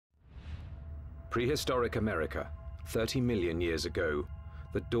Prehistoric America, 30 million years ago,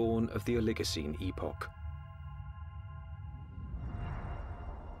 the dawn of the Oligocene epoch.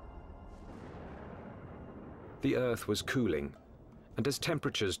 The Earth was cooling, and as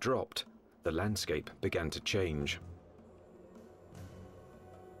temperatures dropped, the landscape began to change.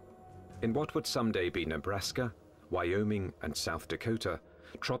 In what would someday be Nebraska, Wyoming, and South Dakota,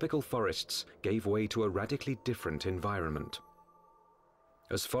 tropical forests gave way to a radically different environment.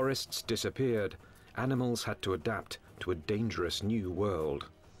 As forests disappeared, animals had to adapt to a dangerous new world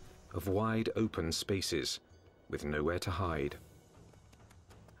of wide open spaces with nowhere to hide.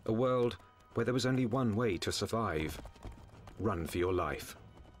 A world where there was only one way to survive: run for your life.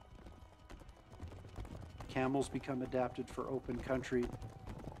 Camels become adapted for open country,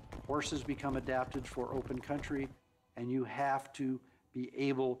 horses become adapted for open country, and you have to be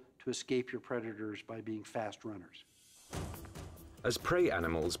able to escape your predators by being fast runners. As prey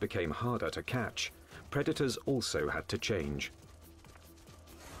animals became harder to catch, predators also had to change.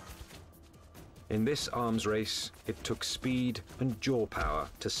 In this arms race, it took speed and jaw power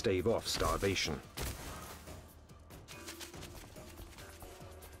to stave off starvation.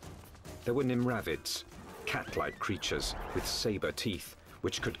 There were nimravids, cat-like creatures with saber teeth,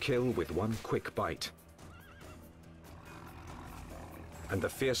 which could kill with one quick bite. And the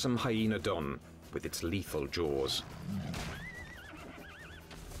fearsome hyenodon with its lethal jaws.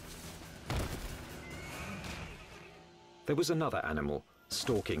 There was another animal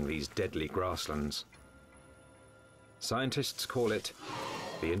stalking these deadly grasslands. Scientists call it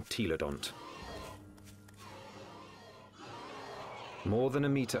the entelodont. More than a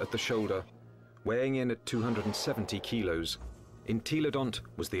meter at the shoulder, weighing in at 270 kilos, Entelodont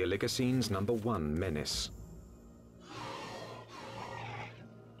was the Oligocene's #1 menace.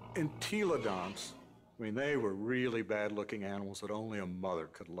 Entelodonts, I mean, they were really bad-looking animals that only a mother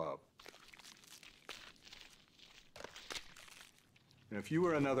could love. And if you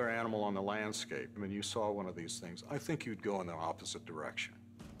were another animal on the landscape, I mean, you saw one of these things, I think you'd go in the opposite direction.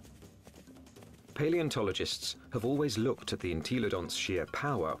 Paleontologists have always looked at the Entelodont's sheer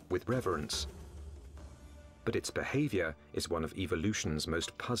power with reverence. But its behavior is one of evolution's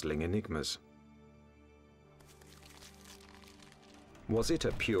most puzzling enigmas. Was it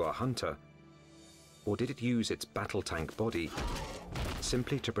a pure hunter? Or did it use its battle tank body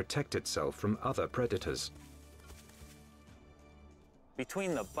simply to protect itself from other predators?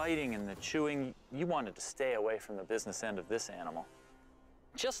 Between the biting and the chewing, you wanted to stay away from the business end of this animal.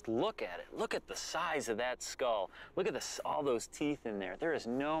 Just look at it. Look at the size of that skull. Look at all those teeth in there. There is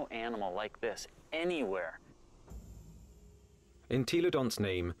no animal like this anywhere. Entelodont's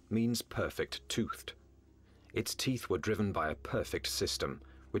name means perfect toothed. Its teeth were driven by a perfect system,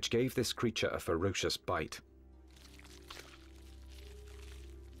 which gave this creature a ferocious bite.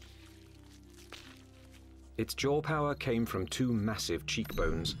 Its jaw power came from two massive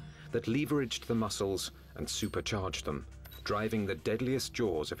cheekbones that leveraged the muscles and supercharged them, driving the deadliest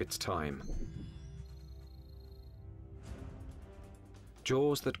jaws of its time.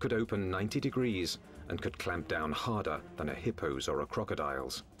 Jaws that could open 90 degrees and could clamp down harder than a hippo's or a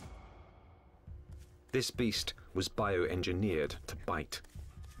crocodile's. This beast was bioengineered to bite.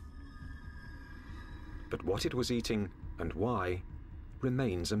 But what it was eating and why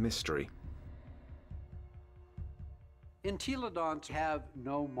remains a mystery. Entelodonts have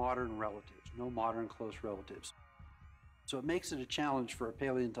no modern relatives, no modern close relatives. So it makes it a challenge for a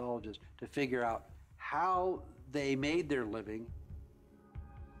paleontologist to figure out how they made their living.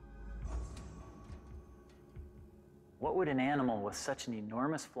 What would an animal with such an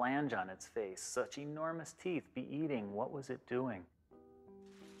enormous flange on its face, such enormous teeth, be eating? What was it doing?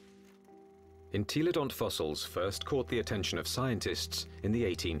 Entelodont fossils first caught the attention of scientists in the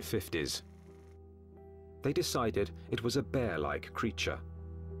 1850s. They decided it was a bear-like creature.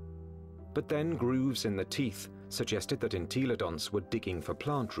 But then grooves in the teeth suggested that entelodonts were digging for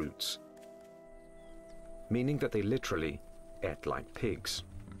plant roots, meaning that they literally ate like pigs.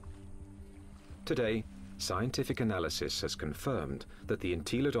 Today, scientific analysis has confirmed that the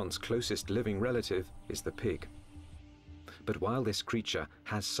entelodont's closest living relative is the pig. But while this creature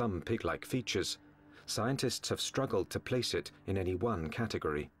has some pig-like features, scientists have struggled to place it in any one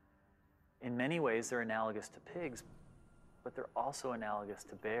category. In many ways, they're analogous to pigs, but they're also analogous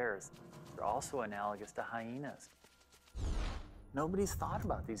to bears. They're also analogous to hyenas. Nobody's thought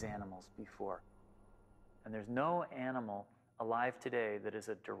about these animals before. And there's no animal alive today that is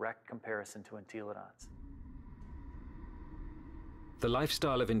a direct comparison to entelodonts. The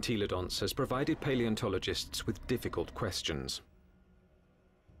lifestyle of entelodonts has provided paleontologists with difficult questions.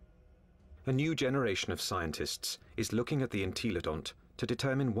 A new generation of scientists is looking at the entelodont to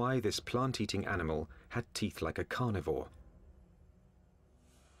determine why this plant-eating animal had teeth like a carnivore.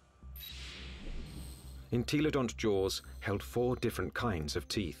 Entelodont jaws held 4 different kinds of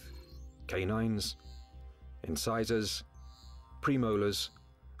teeth: canines, incisors, premolars,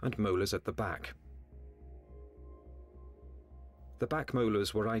 and molars at the back. The back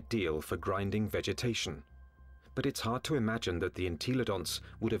molars were ideal for grinding vegetation, but it's hard to imagine that the entelodonts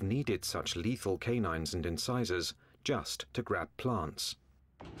would have needed such lethal canines and incisors just to grab plants.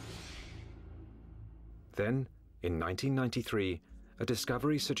 Then, in 1993, a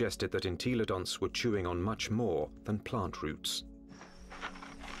discovery suggested that entelodonts were chewing on much more than plant roots.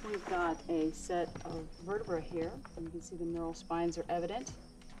 We've got a set of vertebrae here. You can see the neural spines are evident.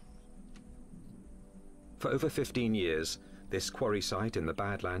 For over 15 years, this quarry site in the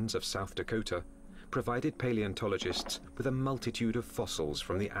Badlands of South Dakota provided paleontologists with a multitude of fossils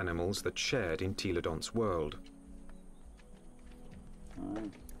from the animals that shared Entelodonts' world.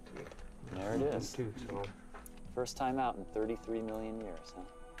 There it is. First time out in 33 million years,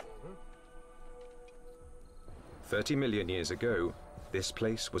 huh? 30 million years ago, this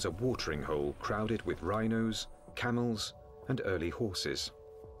place was a watering hole crowded with rhinos, camels, and early horses.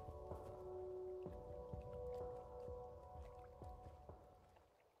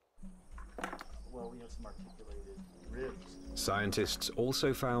 Well, we have some articulated ribs. Scientists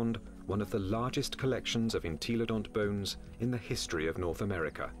also found one of the largest collections of entelodont bones in the history of North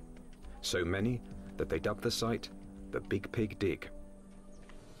America. So many that they dubbed the site the Big Pig Dig.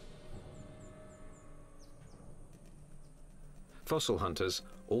 Fossil hunters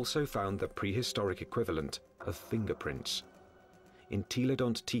also found the prehistoric equivalent of fingerprints.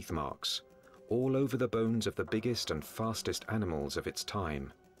 Entelodont teeth marks, all over the bones of the biggest and fastest animals of its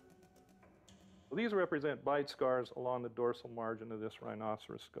time. Well, these represent bite scars along the dorsal margin of this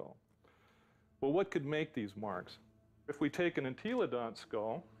rhinoceros skull. Well, what could make these marks? If we take an entelodont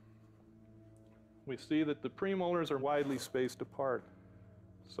skull, we see that the premolars are widely spaced apart.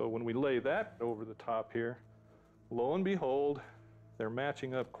 So when we lay that over the top here, lo and behold, they're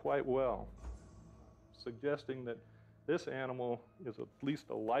matching up quite well, suggesting that this animal is at least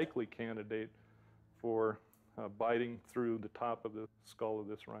a likely candidate for biting through the top of the skull of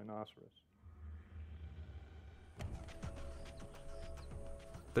this rhinoceros.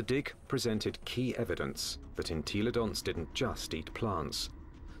 The dig presented key evidence that entelodonts didn't just eat plants,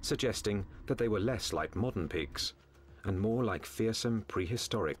 suggesting that they were less like modern pigs and more like fearsome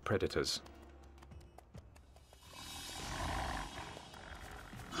prehistoric predators.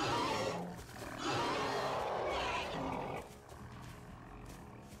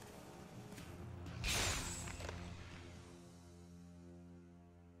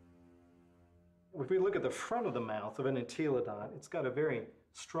 If we look at the front of the mouth of an entelodont, it's got a very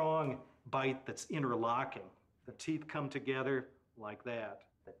strong bite that's interlocking. The teeth come together like that.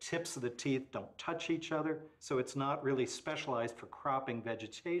 The tips of the teeth don't touch each other, so it's not really specialized for cropping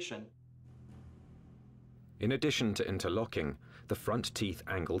vegetation. In addition to interlocking, the front teeth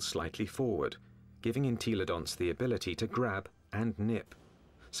angle slightly forward, giving entelodonts the ability to grab and nip,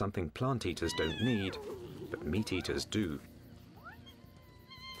 something plant eaters don't need, but meat eaters do.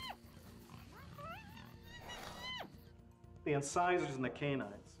 The incisors and the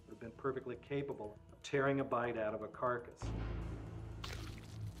canines have been perfectly capable of tearing a bite out of a carcass.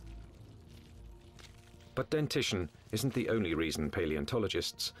 But dentition isn't the only reason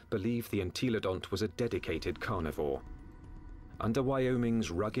paleontologists believe the entelodont was a dedicated carnivore. Under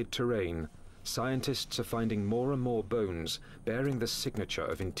Wyoming's rugged terrain, scientists are finding more and more bones bearing the signature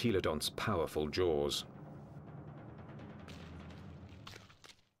of entelodont's powerful jaws.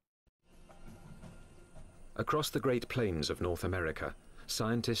 Across the Great Plains of North America,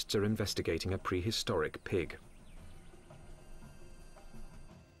 scientists are investigating a prehistoric pig.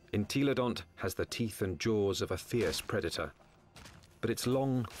 Entelodont has the teeth and jaws of a fierce predator, but its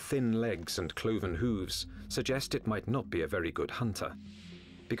long, thin legs and cloven hooves suggest it might not be a very good hunter,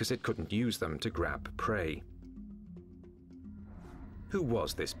 because it couldn't use them to grab prey. Who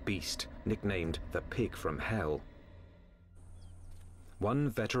was this beast, nicknamed the Pig from Hell? One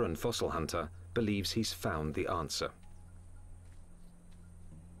veteran fossil hunter believes he's found the answer.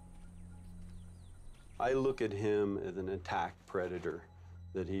 I look at him as an attack predator,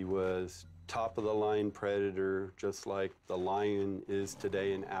 that he was top-of-the-line predator, just like the lion is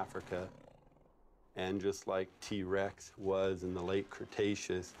today in Africa, and just like T-Rex was in the late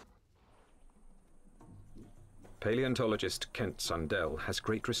Cretaceous. Paleontologist Kent Sundell has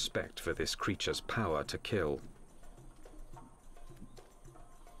great respect for this creature's power to kill.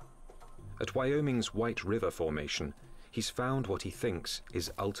 At Wyoming's White River Formation, he's found what he thinks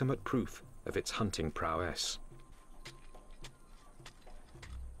is ultimate proof of its hunting prowess.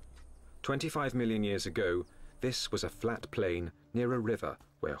 25 million years ago, this was a flat plain near a river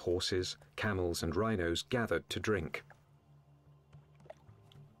where horses, camels and rhinos gathered to drink.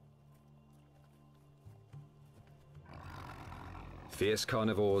 Fierce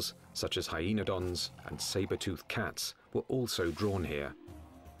carnivores, such as hyenodons and saber-toothed cats, were also drawn here.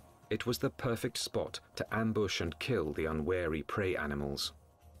 It was the perfect spot to ambush and kill the unwary prey animals.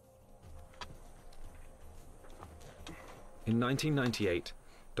 In 1998,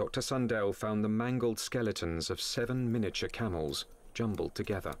 Dr. Sundell found the mangled skeletons of 7 miniature camels jumbled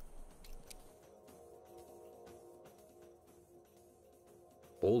together.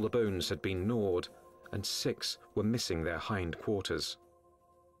 All the bones had been gnawed, and 6 were missing their hind quarters.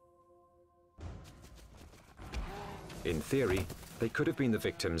 In theory, they could have been the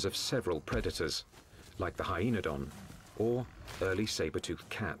victims of several predators, like the hyenodon or early saber-toothed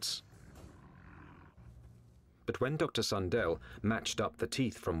cats. But when Dr. Sundell matched up the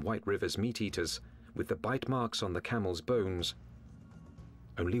teeth from White River's meat-eaters with the bite marks on the camel's bones,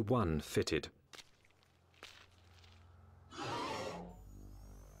 only one fitted.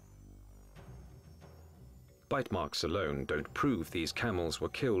 Bite marks alone don't prove these camels were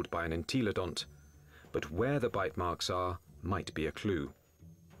killed by an entelodont, but where the bite marks are might be a clue.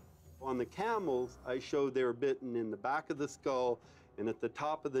 On the camels, I showed they were bitten in the back of the skull and at the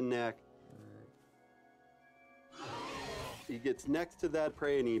top of the neck. He gets next to that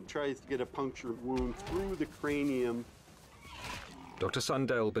prey and he tries to get a punctured wound through the cranium. Dr.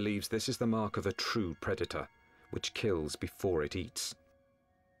 Sundell believes this is the mark of a true predator, which kills before it eats.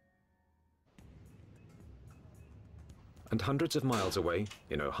 And hundreds of miles away,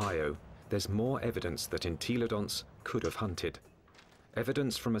 in Ohio, there's more evidence that entelodonts could have hunted.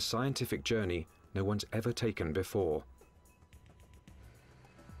 Evidence from a scientific journey no one's ever taken before.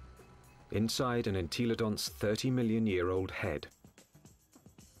 Inside an entelodont's 30-million-year-old head.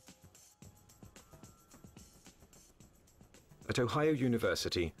 At Ohio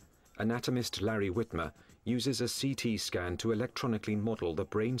University, anatomist Larry Whitmer uses a CT scan to electronically model the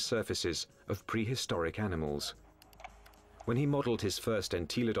brain surfaces of prehistoric animals. When he modeled his first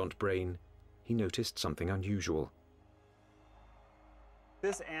entelodont brain, he noticed something unusual.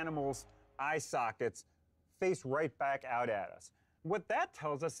 This animal's eye sockets face right back out at us. What that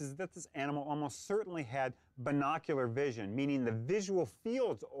tells us is that this animal almost certainly had binocular vision, meaning the visual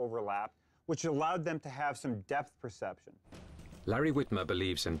fields overlapped, which allowed them to have some depth perception. Larry Whitmer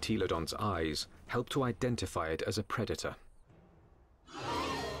believes entelodont's eyes help to identify it as a predator.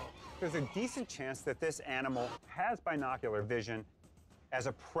 There's a decent chance that this animal has binocular vision as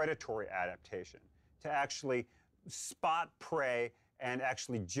a predatory adaptation, to actually spot prey and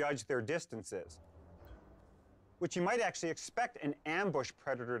actually judge their distances, which you might actually expect an ambush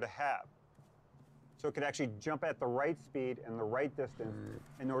predator to have. So it could actually jump at the right speed and the right distance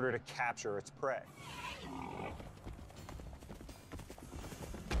in order to capture its prey.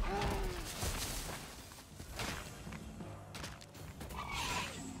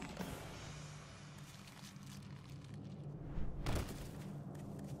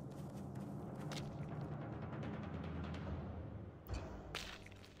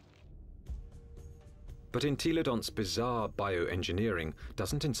 But entelodont's bizarre bioengineering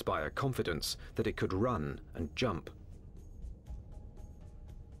doesn't inspire confidence that it could run and jump.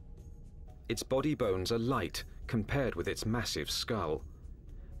 Its body bones are light compared with its massive skull.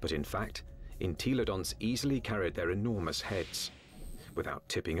 But in fact, entelodonts easily carried their enormous heads, without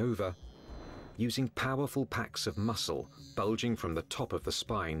tipping over, using powerful packs of muscle bulging from the top of the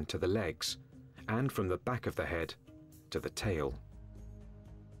spine to the legs, and from the back of the head to the tail.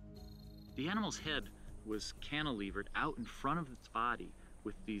 The animal's head was cantilevered out in front of its body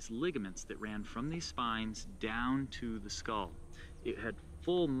with these ligaments that ran from these spines down to the skull. It had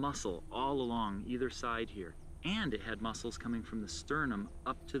full muscle all along either side here, and it had muscles coming from the sternum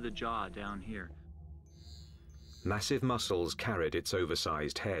up to the jaw down here. Massive muscles carried its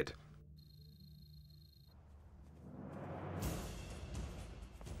oversized head.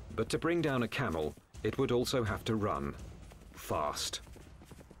 But to bring down a camel, it would also have to run fast.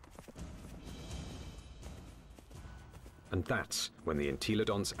 And that's when the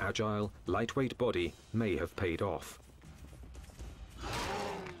entelodont's agile, lightweight body may have paid off.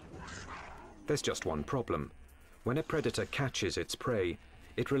 There's just one problem. When a predator catches its prey,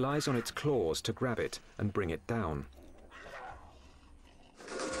 it relies on its claws to grab it and bring it down.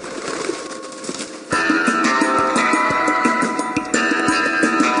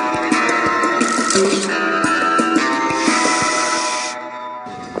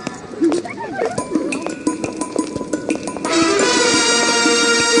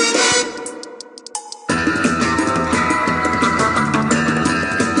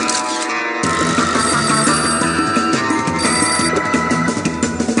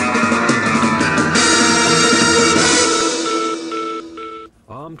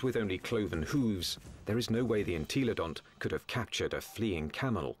 with only cloven hooves, there is no way the entelodont could have captured a fleeing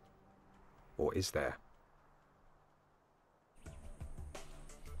camel. Or is there?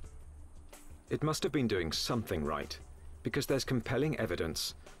 It must have been doing something right, because there's compelling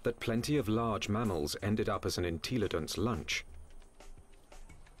evidence that plenty of large mammals ended up as an entelodont's lunch.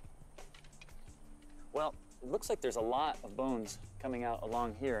 Well, it looks like there's a lot of bones coming out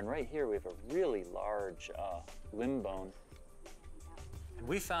along here, and right here we have a really large limb bone. And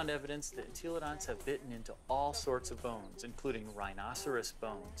we found evidence that entelodonts have bitten into all sorts of bones, including rhinoceros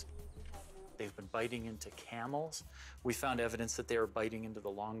bones. They've been biting into camels. We found evidence that they were biting into the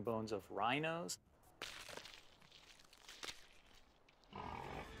long bones of rhinos.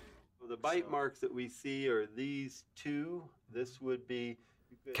 The bite marks that we see are these two. This would be...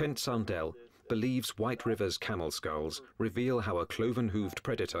 Kent Sundell believes White River's camel skulls reveal how a cloven-hooved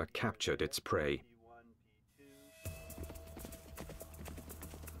predator captured its prey.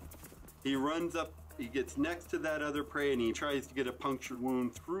 He runs up, he gets next to that other prey, and he tries to get a punctured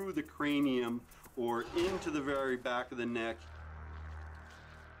wound through the cranium or into the very back of the neck.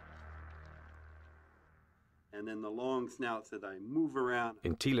 And then the long snouts that I move around.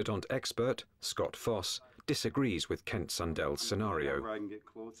 Entelodont expert Scott Foss disagrees with Kent Sundell's scenario. I can get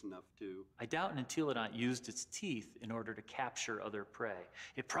close enough to. I doubt an entelodont used its teeth in order to capture other prey.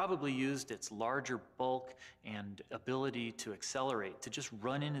 It probably used its larger bulk and ability to accelerate to just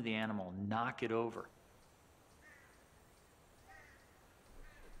run into the animal, knock it over.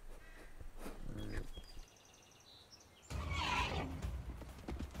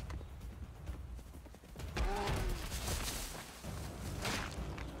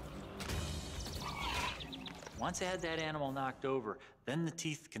 Once I had that animal knocked over, then the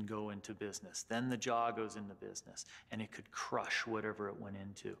teeth can go into business. Then the jaw goes into business, and it could crush whatever it went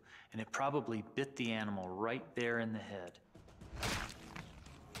into. And it probably bit the animal right there in the head.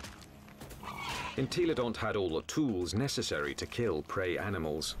 Entelodont had all the tools necessary to kill prey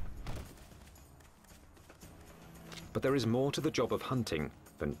animals. But there is more to the job of hunting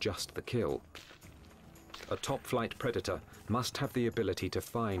than just the kill. A top-flight predator must have the ability to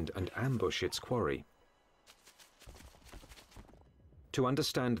find and ambush its quarry. To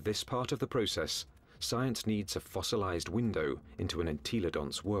understand this part of the process, science needs a fossilized window into an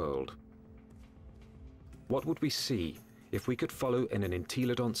entelodont's world. What would we see if we could follow in an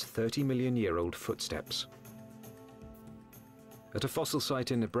entelodont's 30-million-year-old footsteps? At a fossil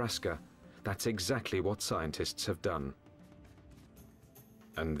site in Nebraska, that's exactly what scientists have done.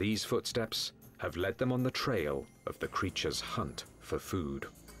 And these footsteps have led them on the trail of the creature's hunt for food.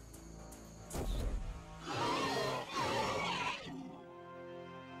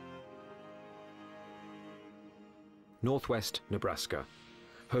 Northwest Nebraska,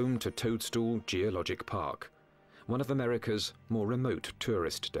 home to Toadstool Geologic Park, one of America's more remote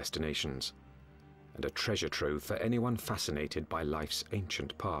tourist destinations, and a treasure trove for anyone fascinated by life's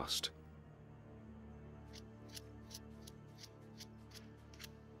ancient past.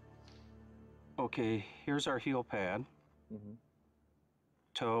 Okay, here's our heel pad.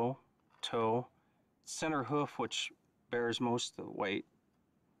 Toe, toe, center hoof, which bears most of the weight,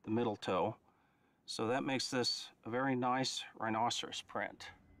 the middle toe. So that makes this a very nice rhinoceros print.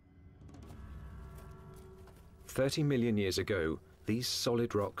 30 million years ago, these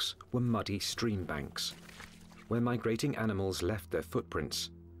solid rocks were muddy stream banks, where migrating animals left their footprints,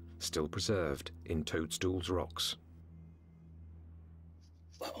 still preserved in Toadstool's rocks.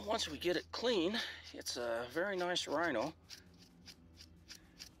 Well, once we get it clean, it's a very nice rhino.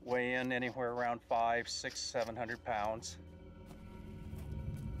 Weigh in anywhere around 500, 600, 700 pounds.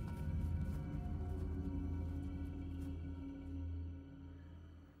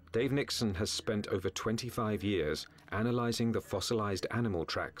 Dave Nixon has spent over 25 years analyzing the fossilized animal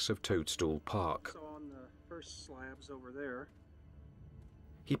tracks of Toadstool Park. So on the first slabs over there.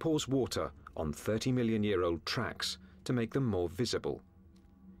 He pours water on 30-million-year-old tracks to make them more visible.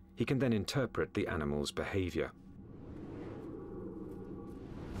 He can then interpret the animal's behavior.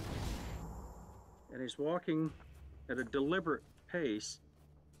 And he's walking at a deliberate pace,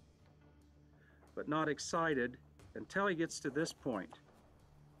 but not excited until he gets to this point.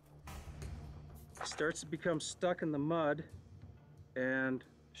 Starts to become stuck in the mud and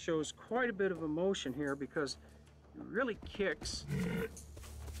shows quite a bit of emotion here because he really kicks,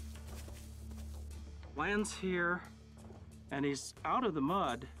 lands here, and he's out of the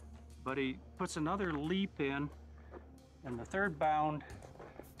mud, but he puts another leap in, and the third bound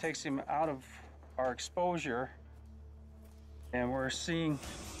takes him out of our exposure, and we're seeing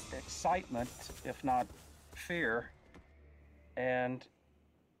excitement, if not fear. And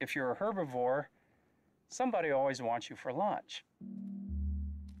if you're a herbivore, somebody always wants you for lunch.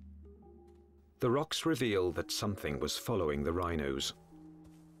 The rocks reveal that something was following the rhinos.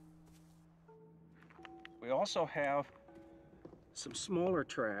 We also have some smaller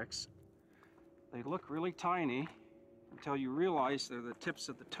tracks. They look really tiny until you realize they're the tips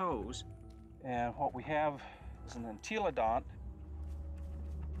of the toes. And what we have is an entelodont.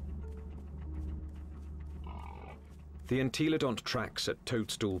 The entelodont tracks at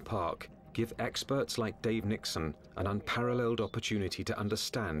Toadstool Park give experts like Dave Nixon an unparalleled opportunity to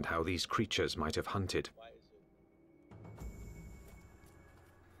understand how these creatures might have hunted.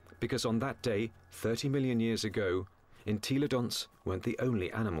 Because on that day, 30 million years ago, entelodonts weren't the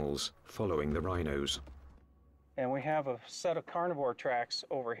only animals following the rhinos. And we have a set of carnivore tracks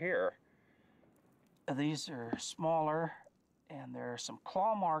over here. These are smaller, and there are some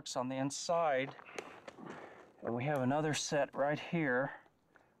claw marks on the inside. And we have another set right here.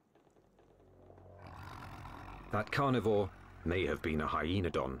 That carnivore may have been a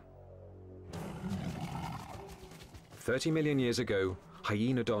hyenodon. 30 million years ago,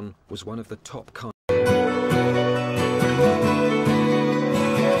 hyenodon was one of the top carnivores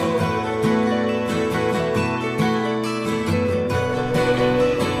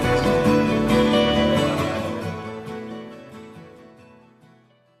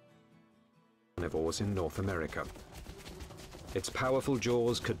in North America. Its powerful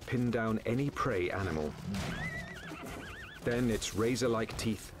jaws could pin down any prey animal. Then its razor-like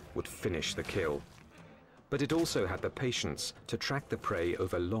teeth would finish the kill. But it also had the patience to track the prey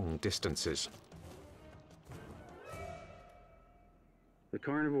over long distances. The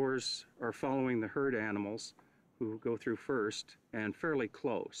carnivores are following the herd animals who go through first and fairly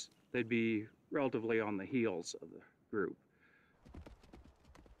close. They'd be relatively on the heels of the group.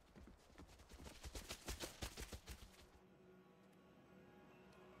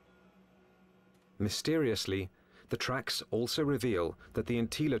 Mysteriously, the tracks also reveal that the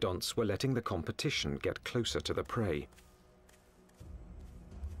entelodonts were letting the competition get closer to the prey.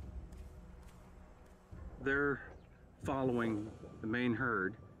 They're following the main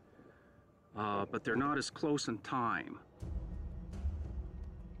herd, but they're not as close in time.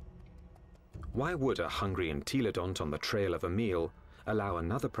 Why would a hungry entelodont on the trail of a meal allow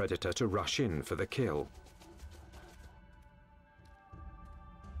another predator to rush in for the kill?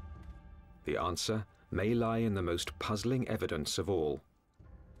 The answer may lie in the most puzzling evidence of all.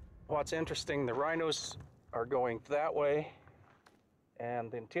 What's interesting, the rhinos are going that way,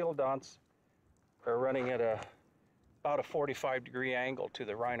 and the entelodonts are running at about a 45-degree angle to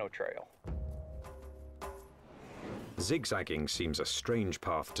the rhino trail. Zigzagging seems a strange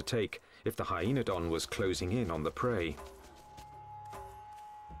path to take if the hyenodon was closing in on the prey.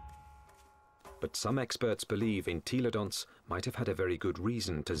 But some experts believe entelodonts might have had a very good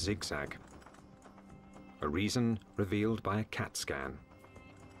reason to zigzag. A reason revealed by a CAT scan.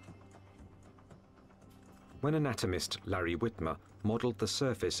 When anatomist Larry Whitmer modeled the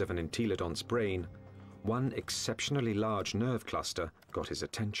surface of an entelodont's brain, one exceptionally large nerve cluster got his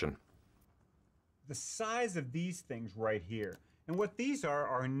attention. The size of these things right here. And what these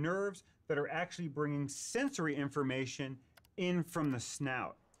are nerves that are actually bringing sensory information in from the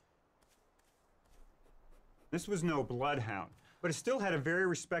snout. This was no bloodhound, but it still had a very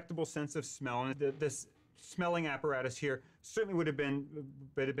respectable sense of smell, and this smelling apparatus here certainly would have been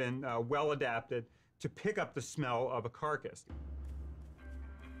well adapted to pick up the smell of a carcass.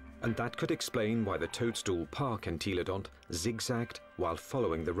 And that could explain why the Toadstool Park entelodont zigzagged while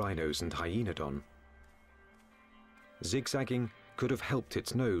following the rhinos and hyenodon. Zigzagging could have helped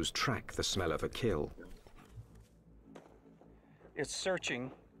its nose track the smell of a kill. It's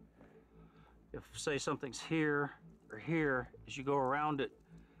searching. If, say, something's here or here, as you go around it,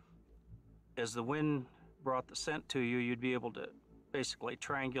 as the wind brought the scent to you, you'd be able to basically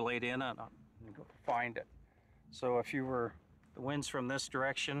triangulate in on it and go find it. So if you were, the wind's from this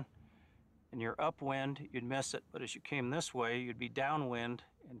direction and you're upwind, you'd miss it. But as you came this way, you'd be downwind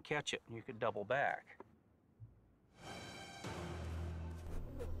and catch it, and you could double back.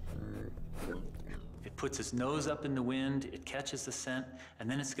 It puts its nose up in the wind, it catches the scent, and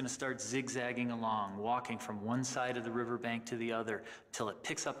then it's going to start zigzagging along, walking from one side of the riverbank to the other till it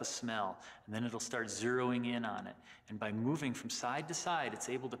picks up a smell, and then it'll start zeroing in on it. And by moving from side to side, it's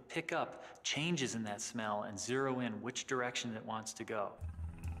able to pick up changes in that smell and zero in which direction it wants to go.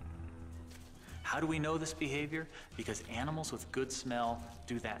 How do we know this behavior? Because animals with good smell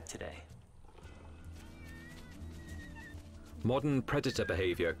do that today. Modern predator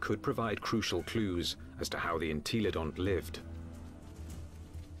behavior could provide crucial clues as to how the entelodont lived.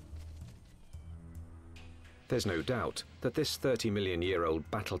 There's no doubt that this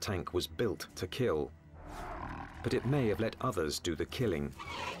 30-million-year-old battle tank was built to kill. but it may have let others do the killing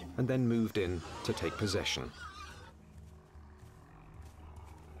and then moved in to take possession.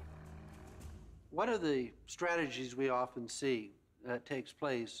 One of the strategies we often see that takes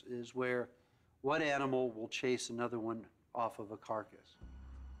place is where one animal will chase another one off of a carcass.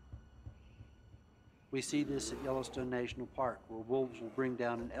 We see this at Yellowstone National Park, where wolves will bring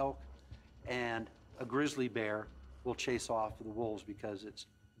down an elk and a grizzly bear will chase off the wolves because it's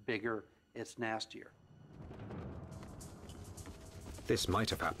bigger, it's nastier. This might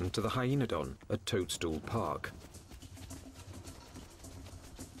have happened to the hyaenodon at Toadstool Park.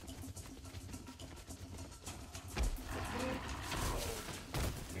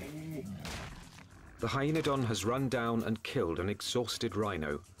 The hyaenodon has run down and killed an exhausted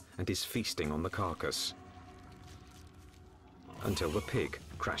rhino and is feasting on the carcass, until the pig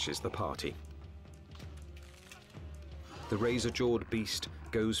crashes the party. The razor-jawed beast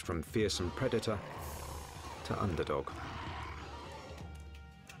goes from fearsome predator to underdog.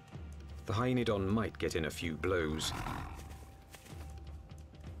 The hyaenodon might get in a few blows,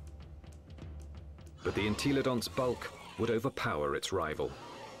 but the entelodont's bulk would overpower its rival.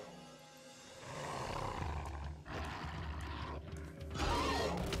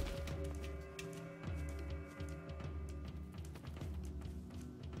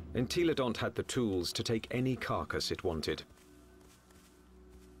 Entelodont had the tools to take any carcass it wanted.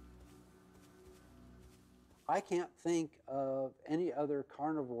 I can't think of any other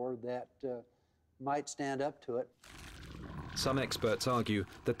carnivore that might stand up to it. Some experts argue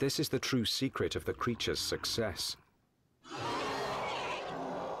that this is the true secret of the creature's success.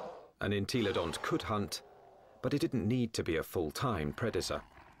 An entelodont could hunt, but it didn't need to be a full-time predator.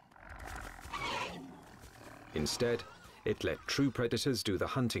 Instead, it let true predators do the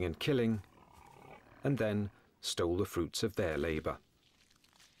hunting and killing, and then stole the fruits of their labor.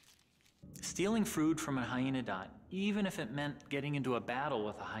 Stealing food from a hyaenodont, even if it meant getting into a battle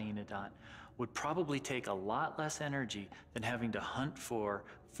with a hyaenodont, would probably take a lot less energy than having to hunt for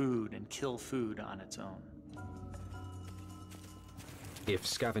food and kill food on its own. If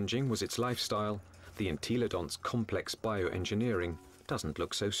scavenging was its lifestyle, the entelodont's complex bioengineering doesn't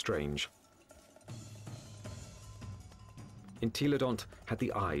look so strange. Entelodont had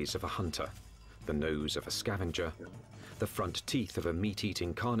the eyes of a hunter, the nose of a scavenger, the front teeth of a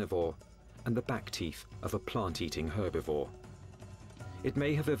meat-eating carnivore, and the back teeth of a plant-eating herbivore. It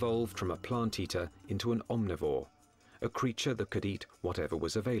may have evolved from a plant-eater into an omnivore, a creature that could eat whatever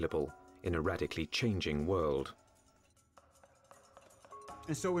was available in a radically changing world.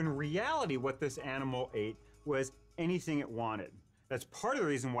 And so in reality, what this animal ate was anything it wanted. That's part of the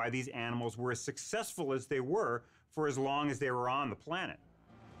reason why these animals were as successful as they were for as long as they were on the planet.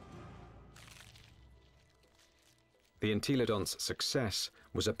 The entelodont's success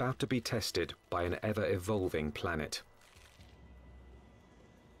was about to be tested by an ever-evolving planet.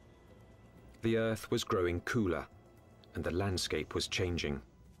 The Earth was growing cooler, and the landscape was changing.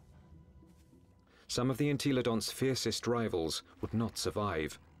 Some of the entelodont's fiercest rivals would not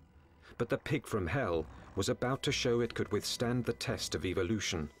survive, but the pig from hell was about to show it could withstand the test of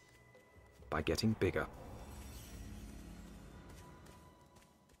evolution by getting bigger.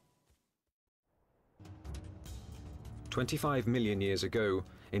 "25 million years ago,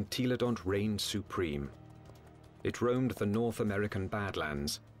 Entelodont reigned supreme. It roamed the North American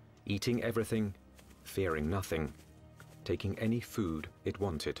Badlands, eating everything, fearing nothing, taking any food it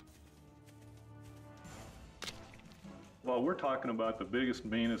wanted." Well, we're talking about the biggest,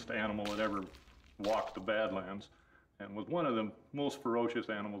 meanest animal that ever walked the Badlands, and was one of the most ferocious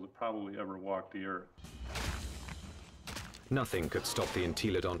animals that probably ever walked the earth. Nothing could stop the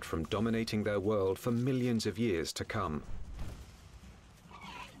entelodont from dominating their world for millions of years to come.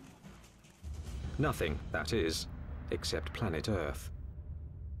 Nothing, that is, except planet Earth.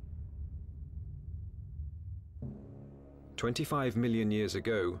 25 million years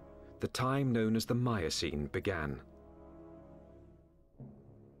ago, the time known as the Miocene began.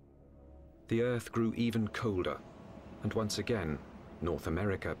 The Earth grew even colder, and once again, North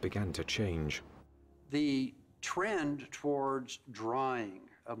America began to change. The trend towards drying,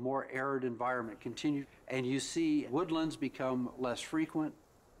 a more arid environment continued, and you see woodlands become less frequent,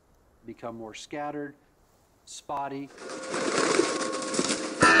 become more scattered, spotty.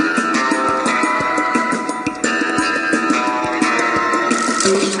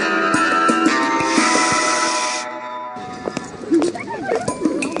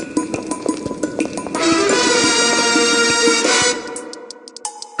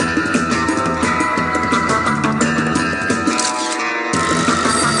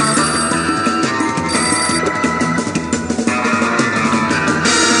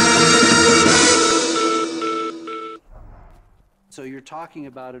 talking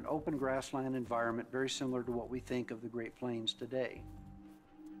about an open grassland environment very similar to what we think of the Great Plains today.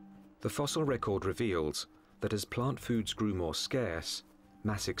 The fossil record reveals that as plant foods grew more scarce,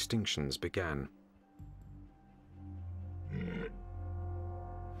 mass extinctions began.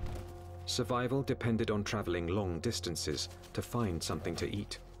 Survival depended on traveling long distances to find something to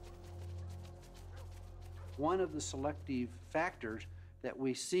eat. One of the selective factors that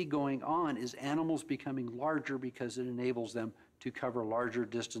we see going on is animals becoming larger because it enables them to cover larger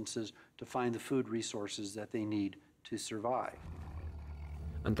distances to find the food resources that they need to survive.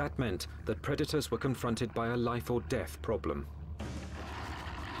 And that meant that predators were confronted by a life or death problem.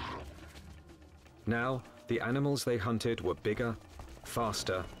 Now, the animals they hunted were bigger,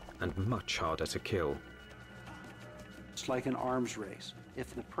 faster, and much harder to kill. It's like an arms race.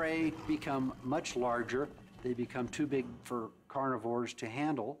 If the prey become much larger, they become too big for carnivores to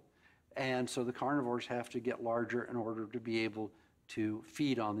handle, and so the carnivores have to get larger in order to be able to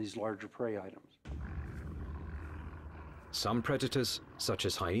feed on these larger prey items. Some predators, such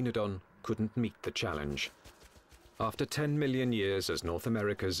as Hyaenodon, couldn't meet the challenge. After 10 million years as North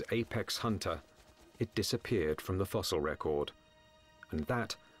America's apex hunter, it disappeared from the fossil record, and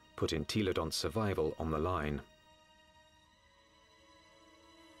that put Entelodonts' survival on the line.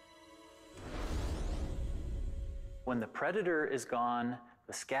 When the predator is gone,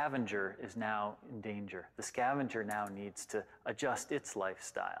 the scavenger is now in danger. The scavenger now needs to adjust its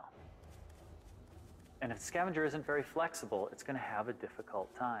lifestyle. And if the scavenger isn't very flexible, it's going to have a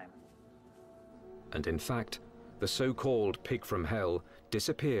difficult time. And in fact, the so-called pig from hell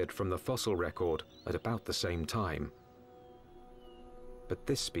disappeared from the fossil record at about the same time. But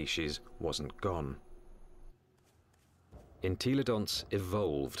this species wasn't gone. Entelodonts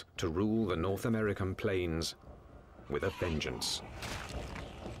evolved to rule the North American plains with a vengeance.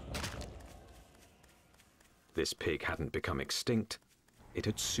 This pig hadn't become extinct, it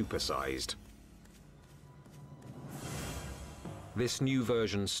had supersized. This new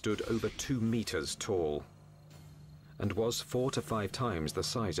version stood over 2 meters tall and was 4 to 5 times the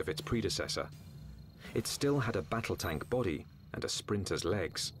size of its predecessor. It still had a battle tank body and a sprinter's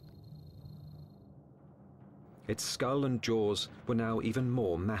legs. Its skull and jaws were now even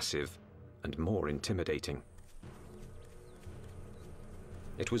more massive and more intimidating.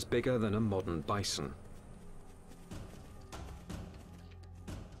 It was bigger than a modern bison.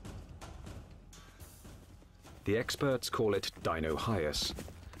 The experts call it Dinohyus,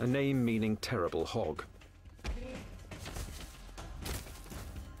 a name meaning terrible hog.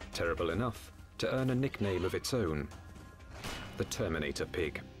 Terrible enough to earn a nickname of its own, the Terminator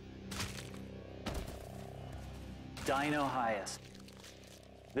pig. Dinohyus.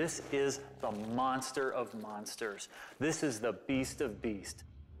 This is the monster of monsters. This is the beast of beasts.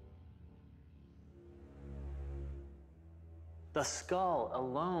 The skull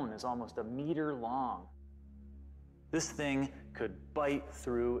alone is almost 1 meter long. This thing could bite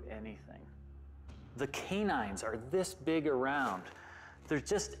through anything. The canines are this big around. They're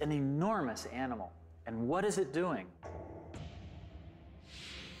just an enormous animal. And what is it doing?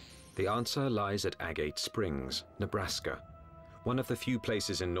 The answer lies at Agate Springs, Nebraska, one of the few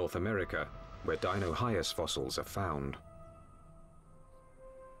places in North America where Dinohyus fossils are found.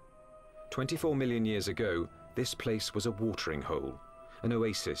 24 million years ago, this place was a watering hole, an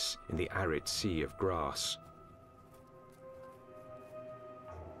oasis in the arid sea of grass.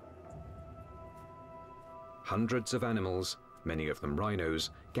 Hundreds of animals, many of them rhinos,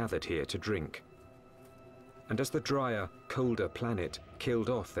 gathered here to drink. And as the drier, colder planet killed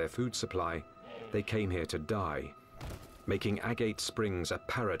off their food supply, they came here to die, making Agate Springs a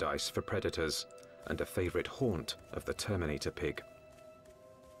paradise for predators and a favorite haunt of the Terminator pig.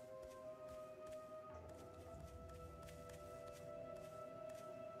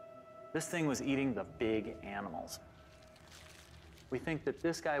 This thing was eating the big animals. We think that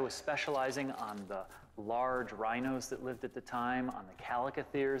this guy was specializing on the large rhinos that lived at the time, on the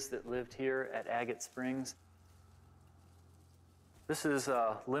calicotheres that lived here at Agate Springs. This is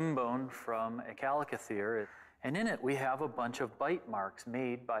a limb bone from a calicothere, and in it we have a bunch of bite marks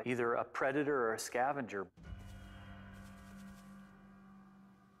made by either a predator or a scavenger.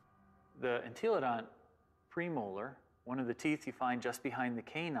 The Entelodont premolar, one of the teeth you find just behind the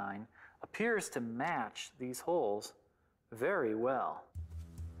canine, appears to match these holes very well.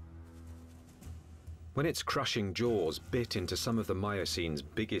 When its crushing jaws bit into some of the Miocene's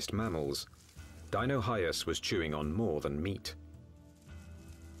biggest mammals, Dinohyus was chewing on more than meat.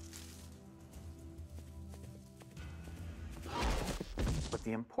 But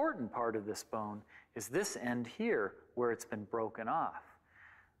the important part of this bone is this end here where it's been broken off.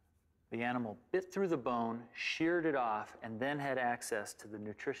 The animal bit through the bone, sheared it off, and then had access to the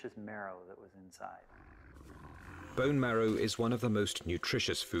nutritious marrow that was inside. Bone marrow is one of the most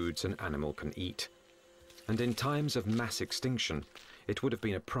nutritious foods an animal can eat. And in times of mass extinction, it would have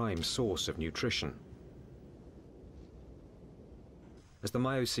been a prime source of nutrition. As the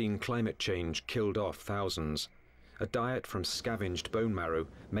Miocene climate change killed off thousands, a diet from scavenged bone marrow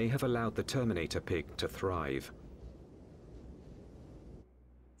may have allowed the terminator pig to thrive.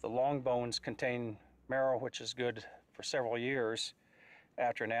 The long bones contain marrow, which is good for several years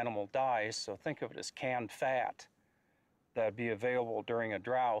after an animal dies, so think of it as canned fat that would be available during a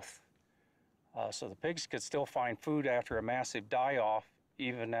drought. So the pigs could still find food after a massive die-off,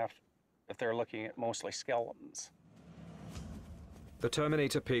 even if they're looking at mostly skeletons. The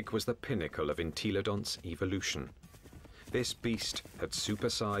terminator pig was the pinnacle of Entelodonts evolution. This beast had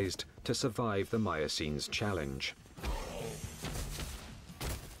supersized to survive the Miocene's challenge.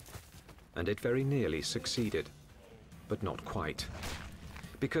 And it very nearly succeeded, but not quite.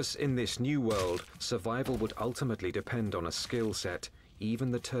 Because in this new world, survival would ultimately depend on a skill set even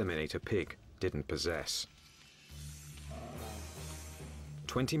the terminator pig didn't possess.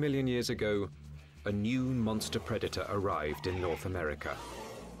 20 million years ago, a new monster predator arrived in North America.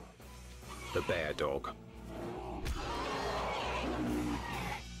 The bear dog.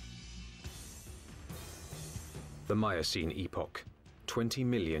 The Miocene epoch, 20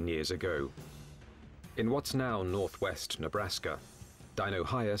 million years ago. In what's now northwest Nebraska,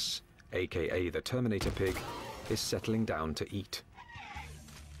 Dinohyus, aka the terminator pig, is settling down to eat.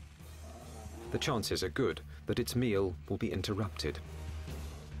 The chances are good that its meal will be interrupted.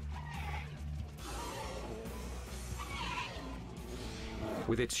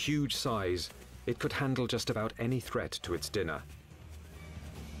 With its huge size, it could handle just about any threat to its dinner.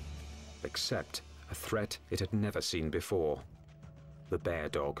 Except a threat it had never seen before: the bear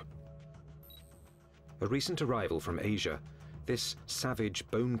dog. A recent arrival from Asia, this savage,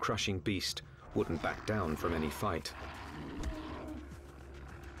 bone-crushing beast wouldn't back down from any fight.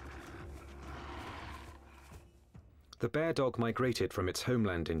 The bear dog migrated from its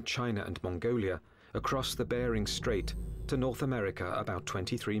homeland in China and Mongolia across the Bering Strait to North America about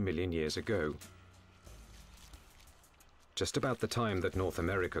 23 million years ago. Just about the time that North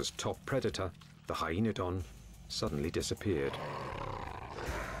America's top predator, the Hyaenodon, suddenly disappeared.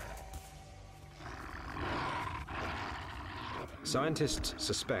 Scientists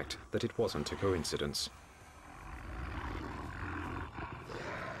suspect that it wasn't a coincidence.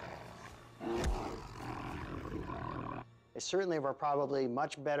 They certainly were probably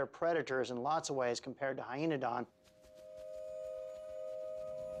much better predators in lots of ways compared to Hyaenodon.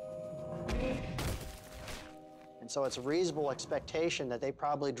 And so it's a reasonable expectation that they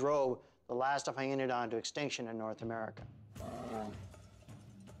probably drove the last of Hyaenodon to extinction in North America.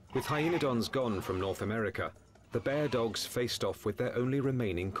 With Hyaenodons gone from North America, the bear dogs faced off with their only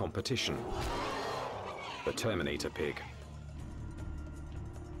remaining competition, the terminator pig.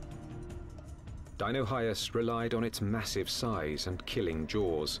 Dinohyus relied on its massive size and killing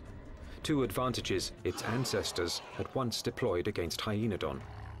jaws, two advantages its ancestors had once deployed against Hyaenodon.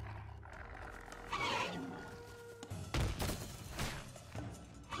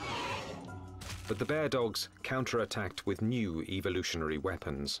 But the bear dogs counterattacked with new evolutionary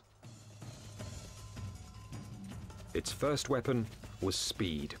weapons. Its first weapon was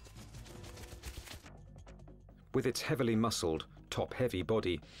speed. With its heavily muscled, top-heavy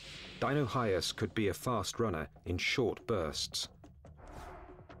body, Dinohyus could be a fast runner in short bursts.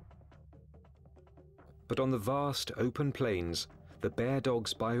 But on the vast, open plains, the bear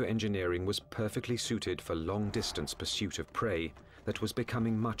dog's bioengineering was perfectly suited for long-distance pursuit of prey that was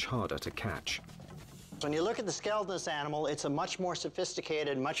becoming much harder to catch. When you look at the skeleton of this animal, it's a much more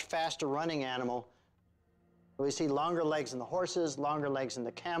sophisticated, much faster running animal. We see longer legs in the horses, longer legs in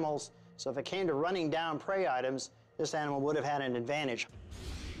the camels. So if it came to running down prey items, this animal would have had an advantage.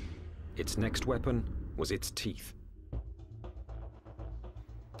 Its next weapon was its teeth.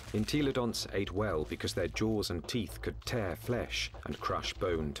 Entelodonts ate well because their jaws and teeth could tear flesh and crush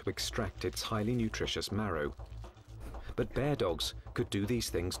bone to extract its highly nutritious marrow. But bear dogs could do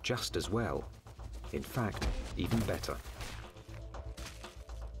these things just as well. In fact, even better.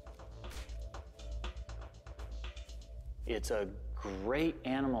 It's a great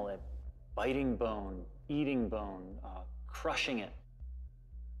animal at biting bone, eating bone, crushing it.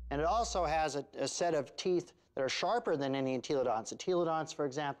 And it also has a set of teeth that are sharper than any entelodonts. Entelodonts, for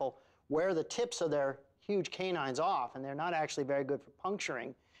example, wear the tips of their huge canines off, and they're not actually very good for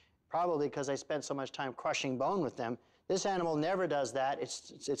puncturing, probably because they spend so much time crushing bone with them. This animal never does that.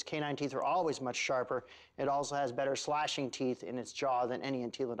 Its canine teeth are always much sharper. It also has better slashing teeth in its jaw than any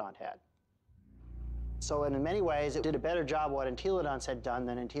entelodont had. So in many ways, it did a better job of what entelodonts had done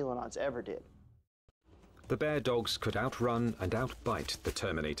than entelodonts ever did. The bear dogs could outrun and outbite the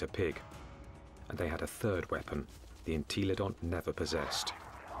Terminator pig. And they had a third weapon the entelodont never possessed.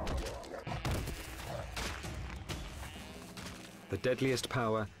 The deadliest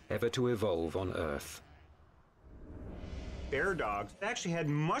power ever to evolve on Earth. Bear dogs actually had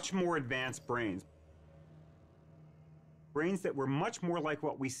much more advanced brains. Brains that were much more like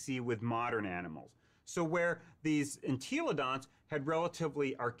what we see with modern animals. So where these entelodonts had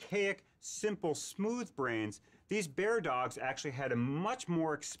relatively archaic, simple, smooth brains, these bear dogs actually had a much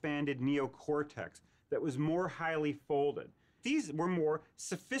more expanded neocortex that was more highly folded. These were more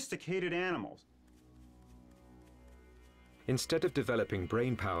sophisticated animals. Instead of developing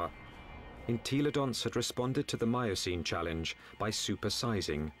brain power, entelodonts had responded to the Miocene challenge by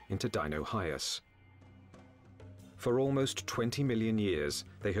supersizing into Dinohyus. For almost 20 million years,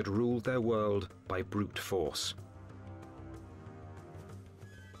 they had ruled their world by brute force.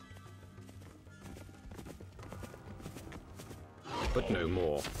 But no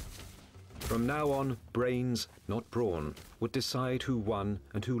more. From now on, brains, not brawn, would decide who won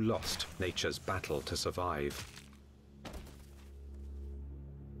and who lost nature's battle to survive.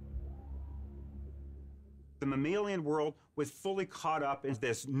 The mammalian world was fully caught up in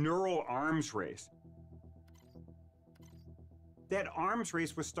this neural arms race. That arms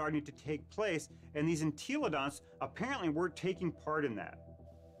race was starting to take place, and these entelodonts apparently weren't taking part in that.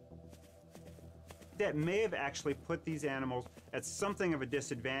 That may have actually put these animals at something of a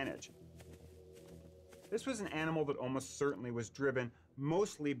disadvantage. This was an animal that almost certainly was driven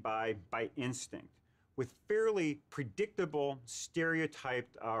mostly by instinct, with fairly predictable,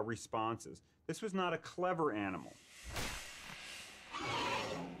 stereotyped responses. This was not a clever animal.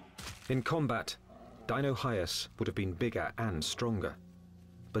 In combat, Dinohyus would have been bigger and stronger,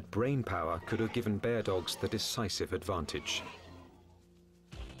 but brain power could have given bear dogs the decisive advantage.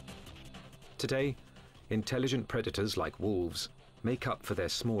 Today, intelligent predators like wolves make up for their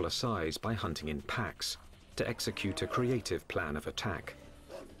smaller size by hunting in packs to execute a creative plan of attack.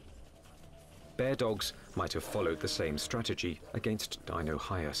 Bear dogs might have followed the same strategy against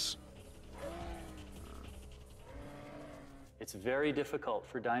Dinohyus. It's very difficult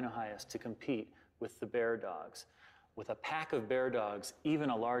for Dinohyus to compete with the bear dogs. With a pack of bear dogs, even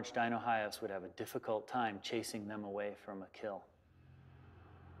a large Dinohyus would have a difficult time chasing them away from a kill.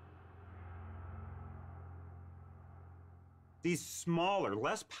 These smaller,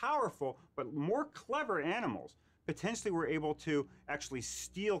 less powerful, but more clever animals potentially were able to actually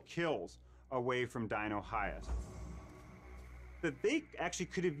steal kills away from Dinohyus. That they actually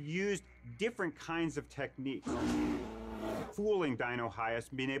could have used different kinds of techniques. Fooling Dinohyus,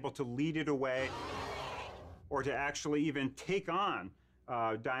 being able to lead it away, or to actually even take on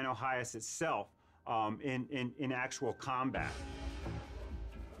Dinohyus itself in actual combat.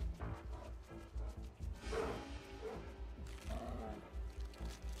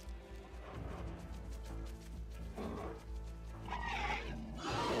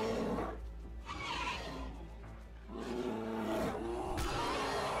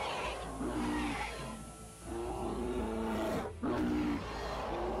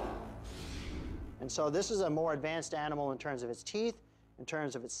 So this is a more advanced animal in terms of its teeth, in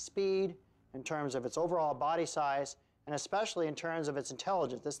terms of its speed, in terms of its overall body size, and especially in terms of its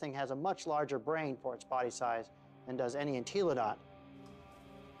intelligence. This thing has a much larger brain for its body size than does any entelodont.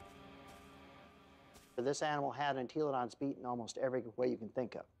 This animal had entelodonts beat in almost every way you can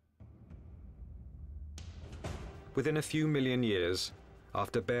think of. Within a few million years,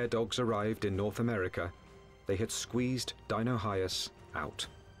 after bear dogs arrived in North America, they had squeezed Dinohyus out.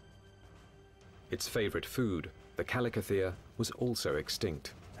 Its favorite food, the calicothea, was also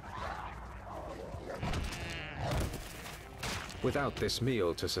extinct. Without this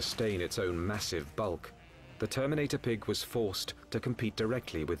meal to sustain its own massive bulk, the Terminator pig was forced to compete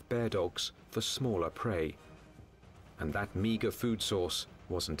directly with bear dogs for smaller prey. And that meager food source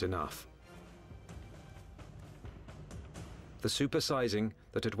wasn't enough. The supersizing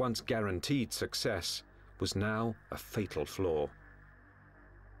that had once guaranteed success was now a fatal flaw.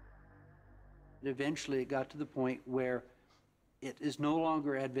 Eventually, it got to the point where it is no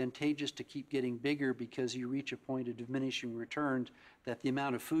longer advantageous to keep getting bigger because you reach a point of diminishing returns, that the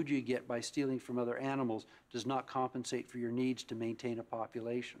amount of food you get by stealing from other animals does not compensate for your needs to maintain a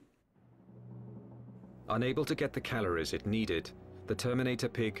population. Unable to get the calories it needed, the Terminator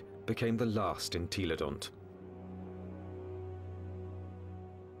pig became the last entelodont.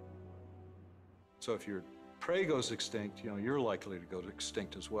 So if you're prey goes extinct, you're likely to go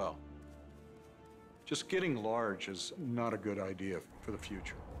extinct as well. Just getting large is not a good idea for the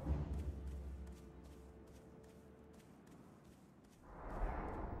future.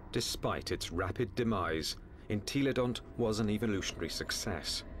 Despite its rapid demise, Entelodont was an evolutionary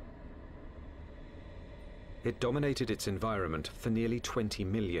success. It dominated its environment for nearly 20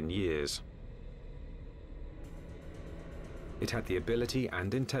 million years. It had the ability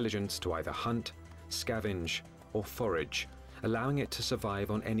and intelligence to either hunt, scavenge, or forage, allowing it to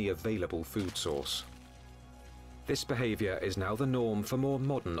survive on any available food source. This behavior is now the norm for more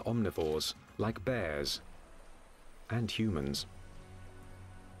modern omnivores, like bears and humans.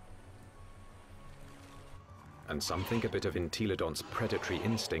 And some think a bit of Entelodont's predatory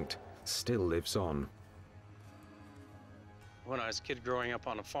instinct still lives on. When I was a kid growing up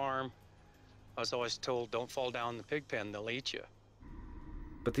on a farm, I was always told, don't fall down the pig pen, they'll eat you.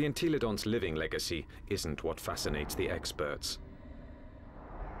 But the Entelodont's living legacy isn't what fascinates the experts.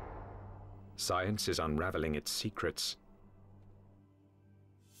 Science is unraveling its secrets.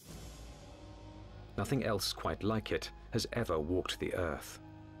 Nothing else quite like it has ever walked the earth.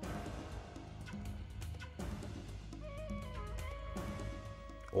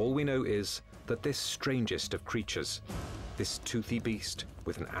 All we know is that this strangest of creatures, this toothy beast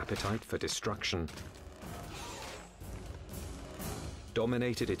with an appetite for destruction,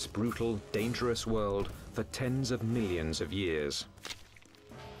 dominated its brutal, dangerous world for tens of millions of years.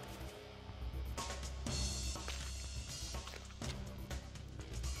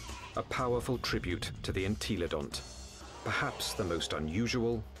 A powerful tribute to the Entelodont, perhaps the most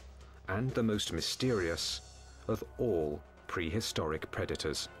unusual and the most mysterious of all prehistoric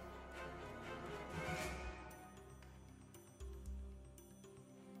predators.